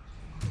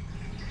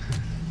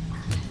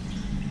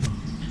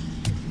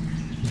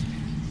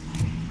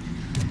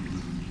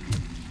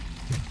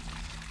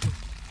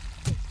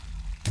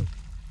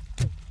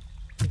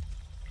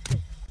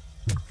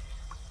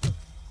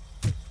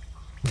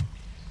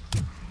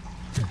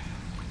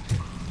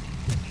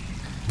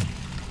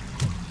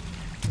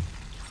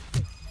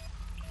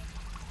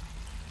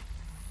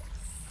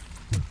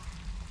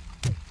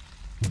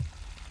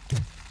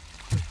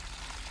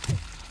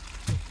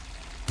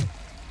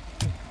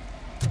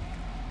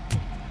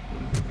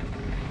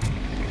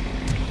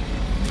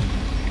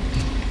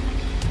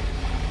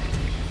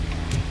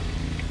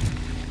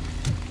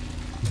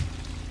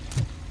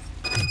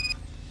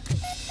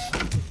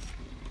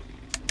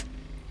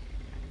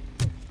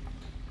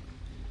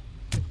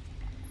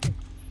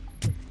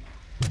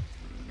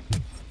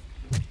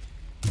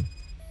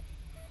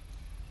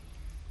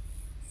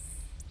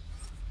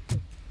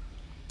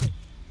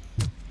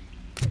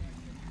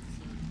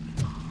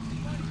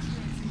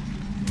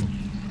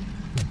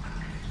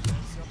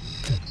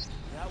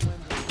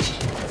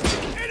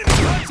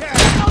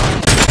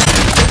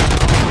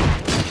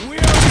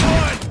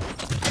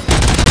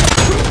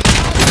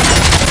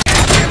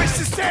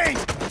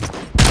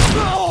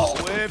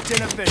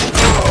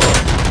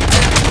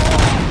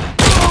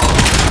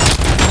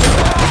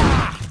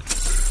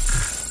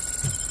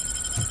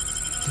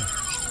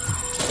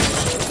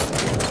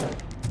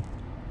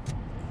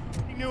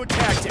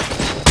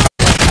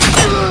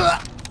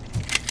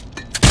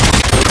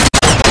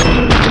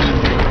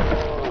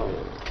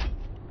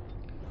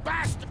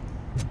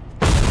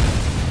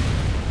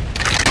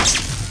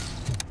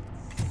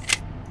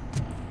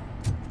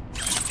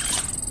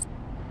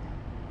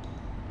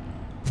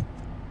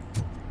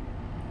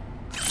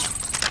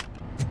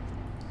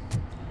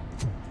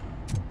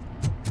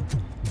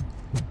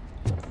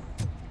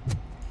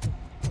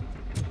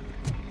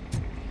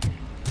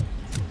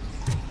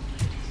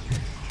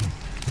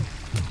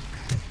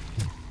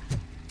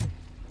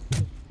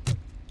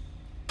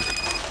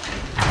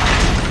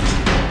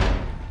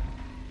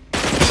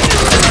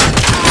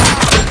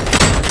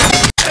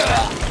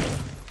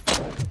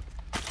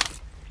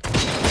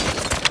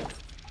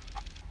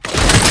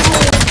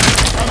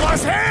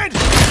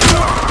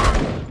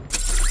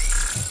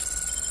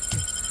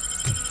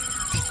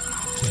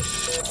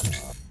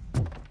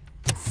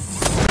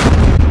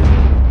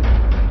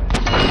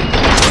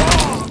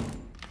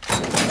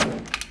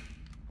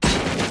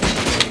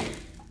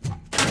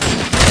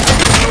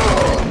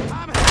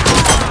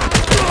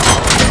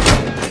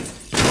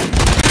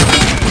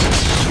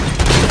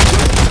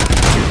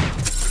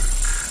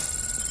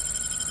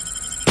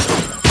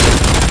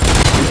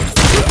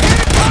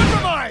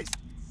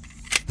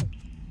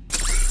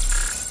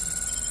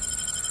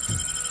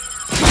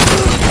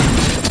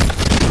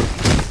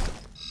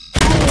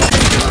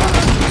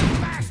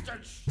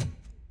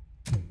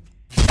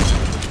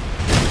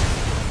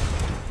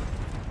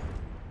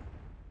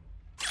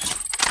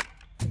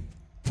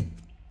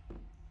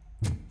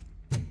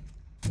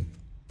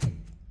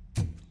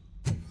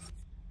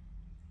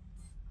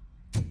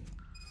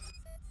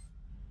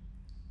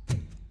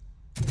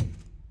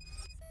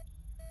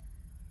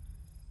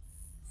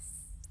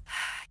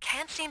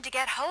 Can't seem to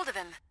get hold of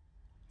him.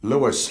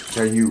 Lewis,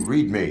 can you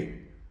read me?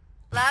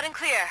 Loud and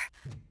clear.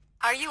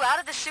 Are you out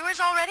of the sewers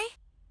already?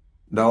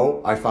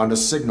 No, I found a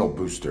signal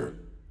booster.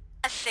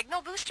 A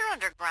signal booster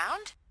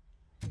underground?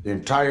 The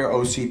entire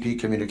OCP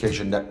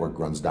communication network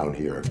runs down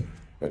here.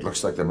 It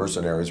looks like the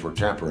mercenaries were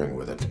tampering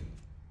with it.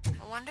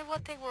 I wonder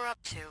what they were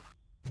up to.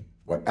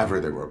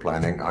 Whatever they were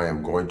planning, I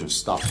am going to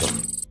stop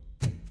them.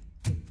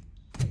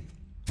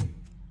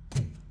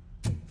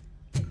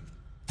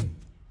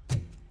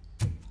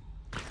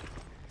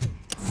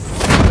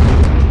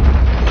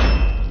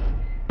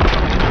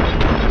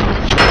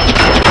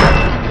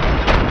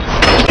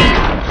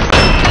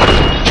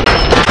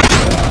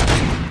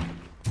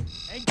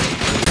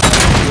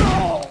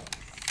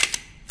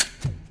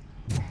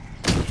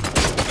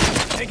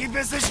 Taking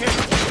position!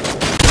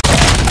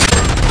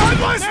 I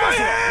lost my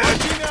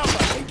hand!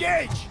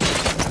 Engage!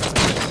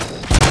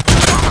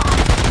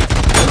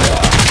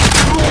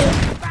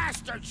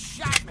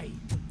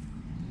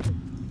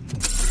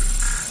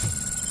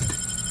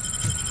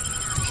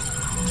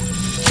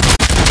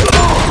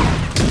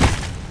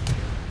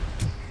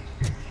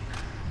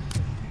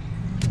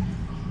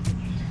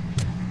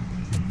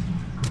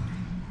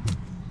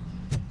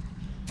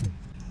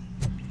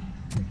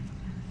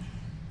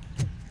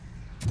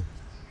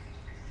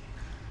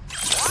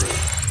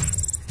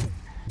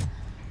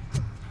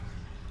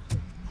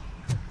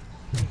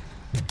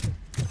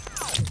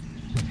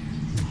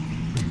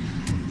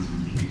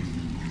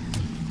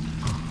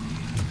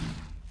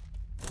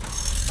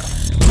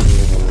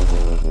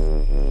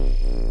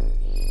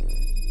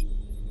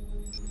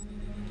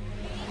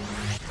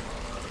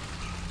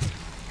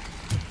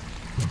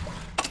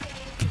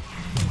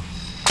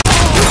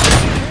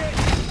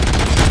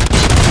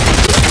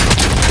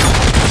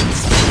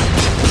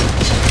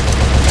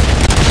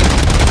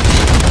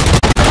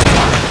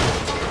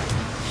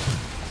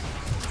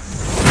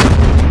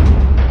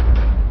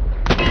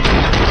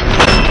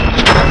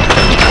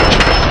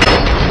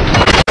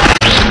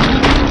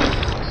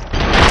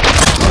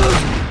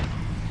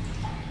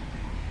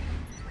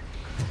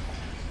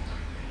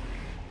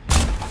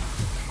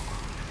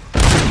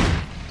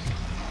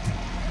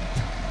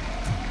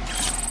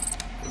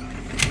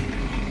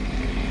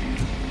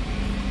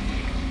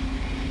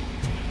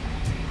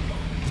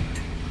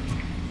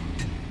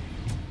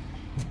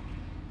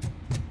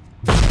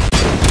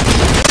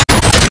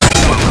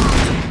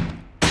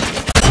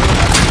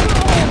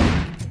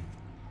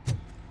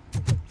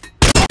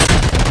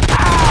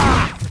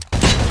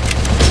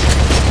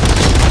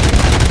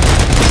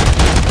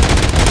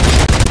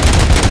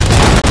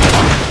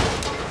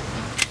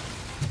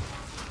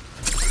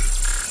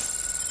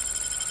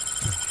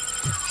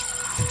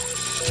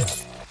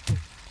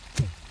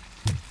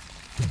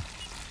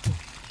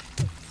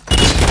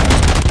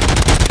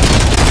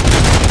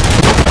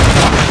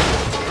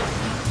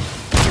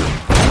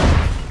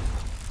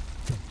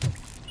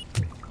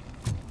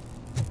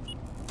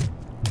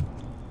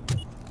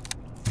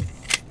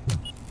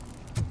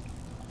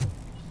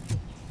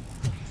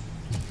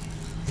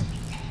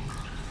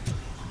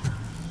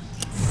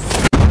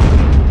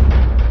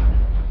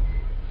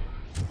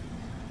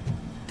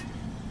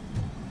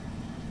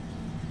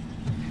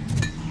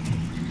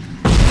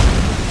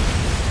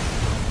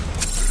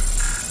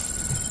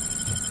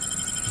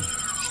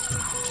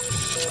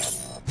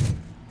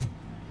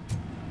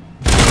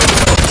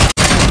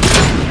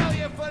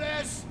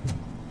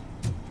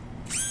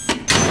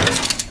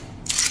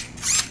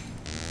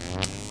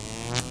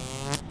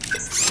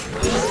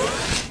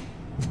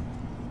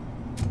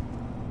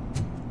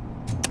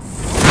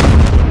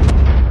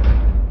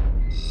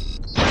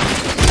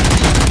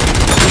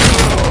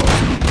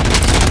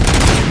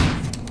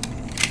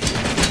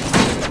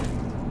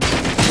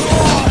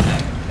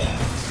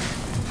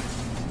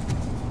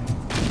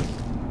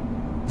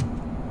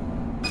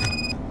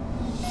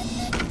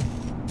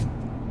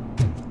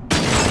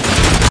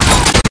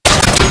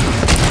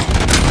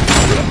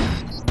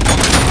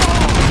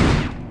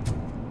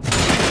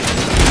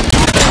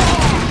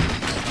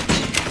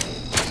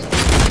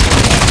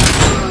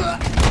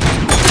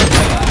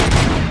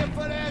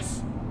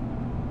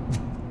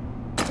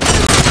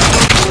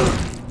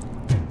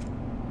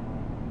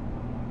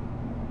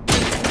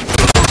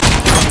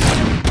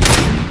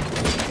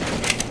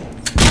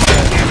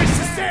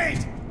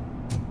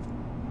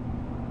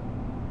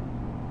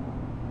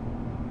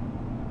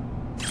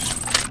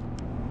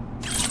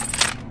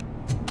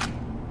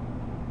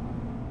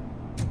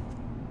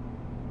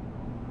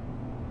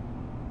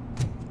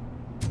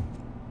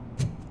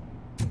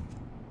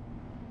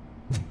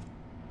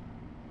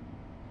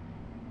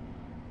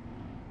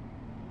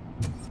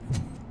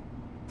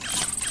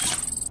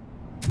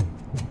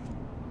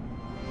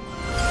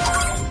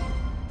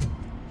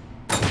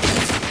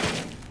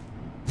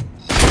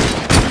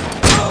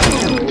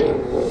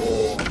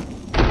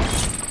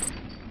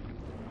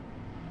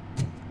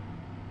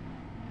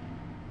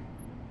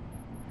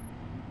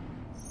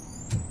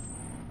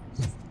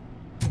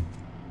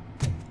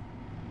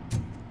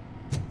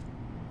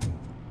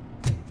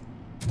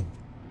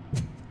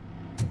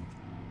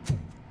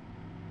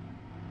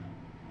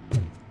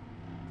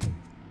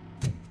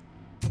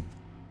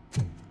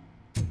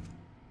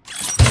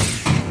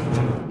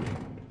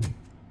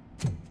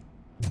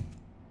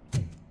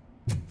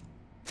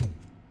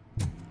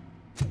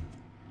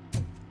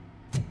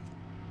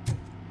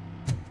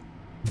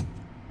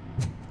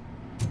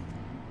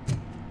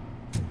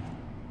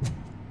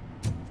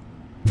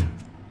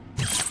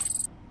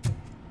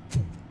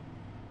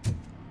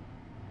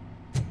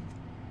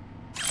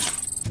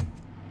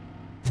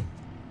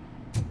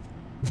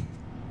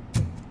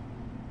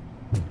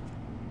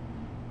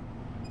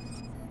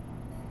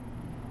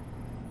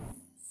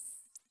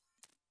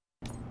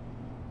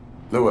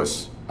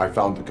 Lewis, I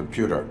found the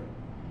computer.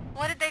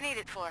 What did they need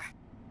it for?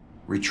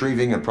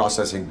 Retrieving and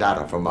processing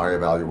data from my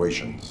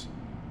evaluations.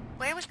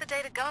 Where was the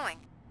data going?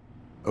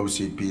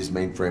 OCP's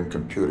mainframe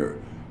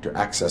computer. To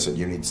access it,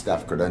 you need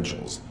staff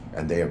credentials,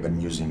 and they have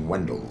been using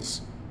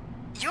Wendell's.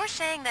 You're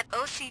saying that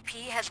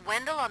OCP has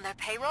Wendell on their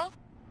payroll?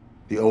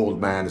 The old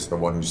man is the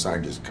one who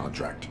signed his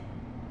contract.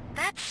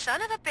 That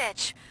son of a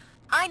bitch.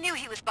 I knew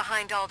he was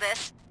behind all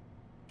this.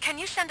 Can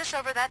you send us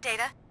over that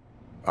data?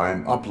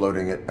 I'm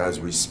uploading it as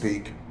we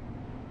speak.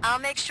 I'll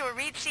make sure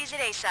Reed sees it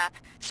ASAP,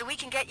 so we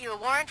can get you a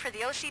warrant for the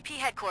OCP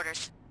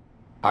headquarters.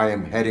 I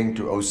am heading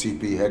to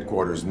OCP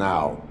headquarters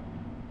now.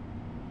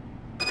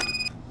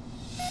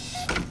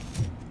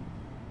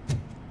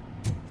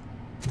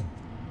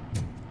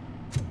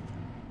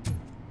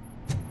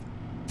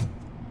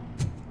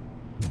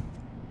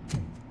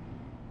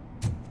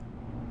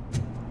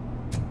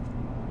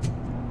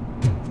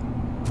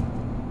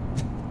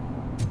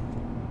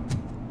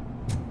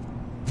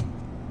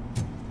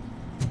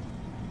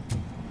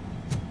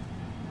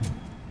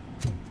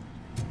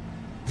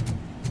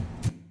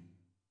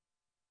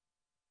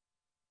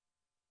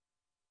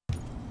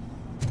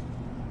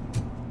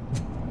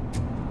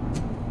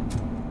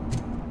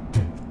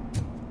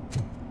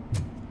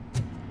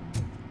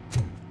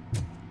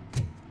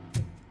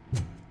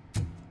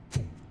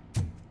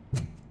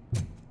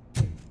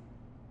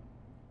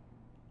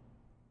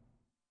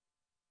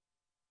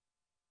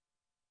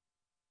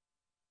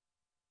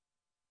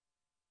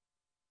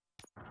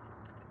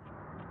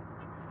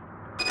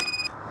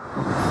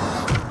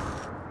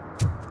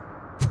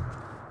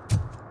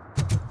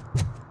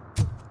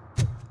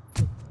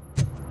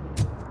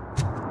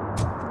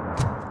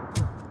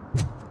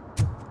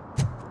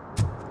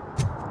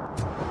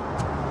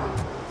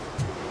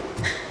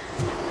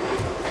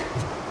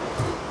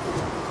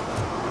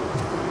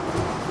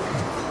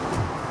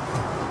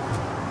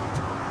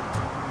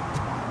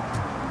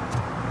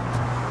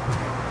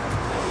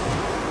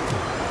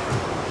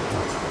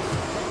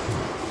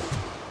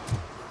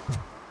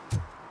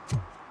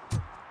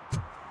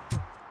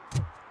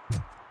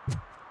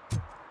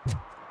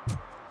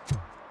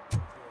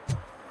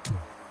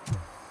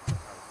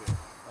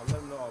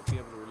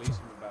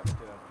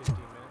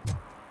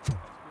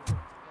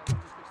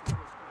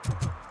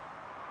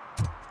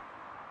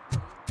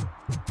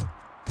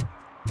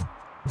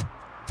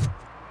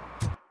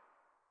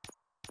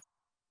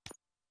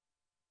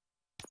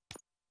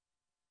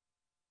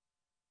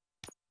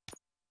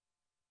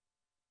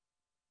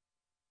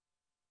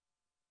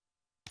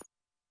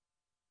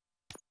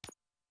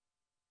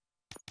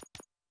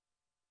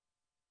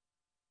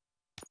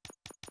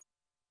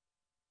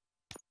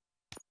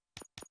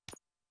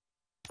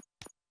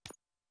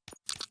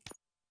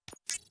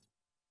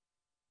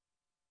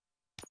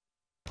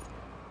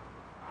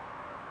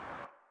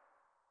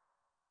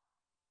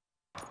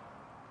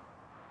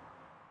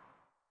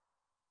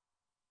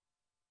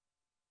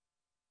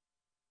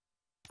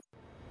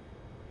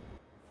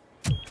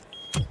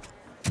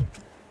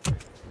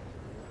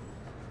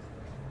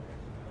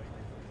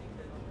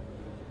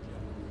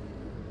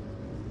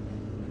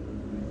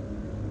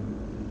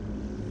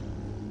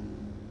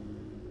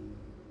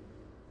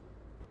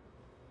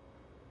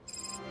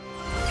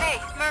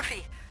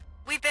 Murphy,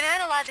 we've been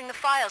analyzing the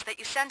files that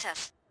you sent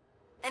us.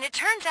 And it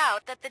turns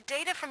out that the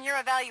data from your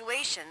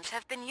evaluations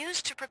have been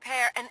used to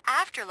prepare an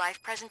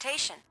afterlife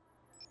presentation.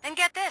 And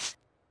get this,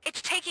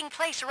 it's taking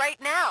place right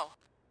now.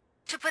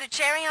 To put a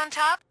cherry on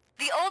top,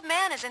 the old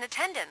man is in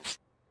attendance.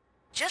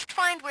 Just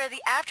find where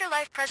the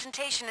afterlife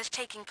presentation is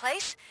taking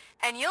place,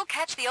 and you'll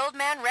catch the old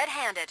man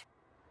red-handed.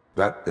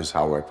 That is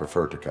how I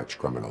prefer to catch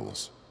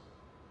criminals.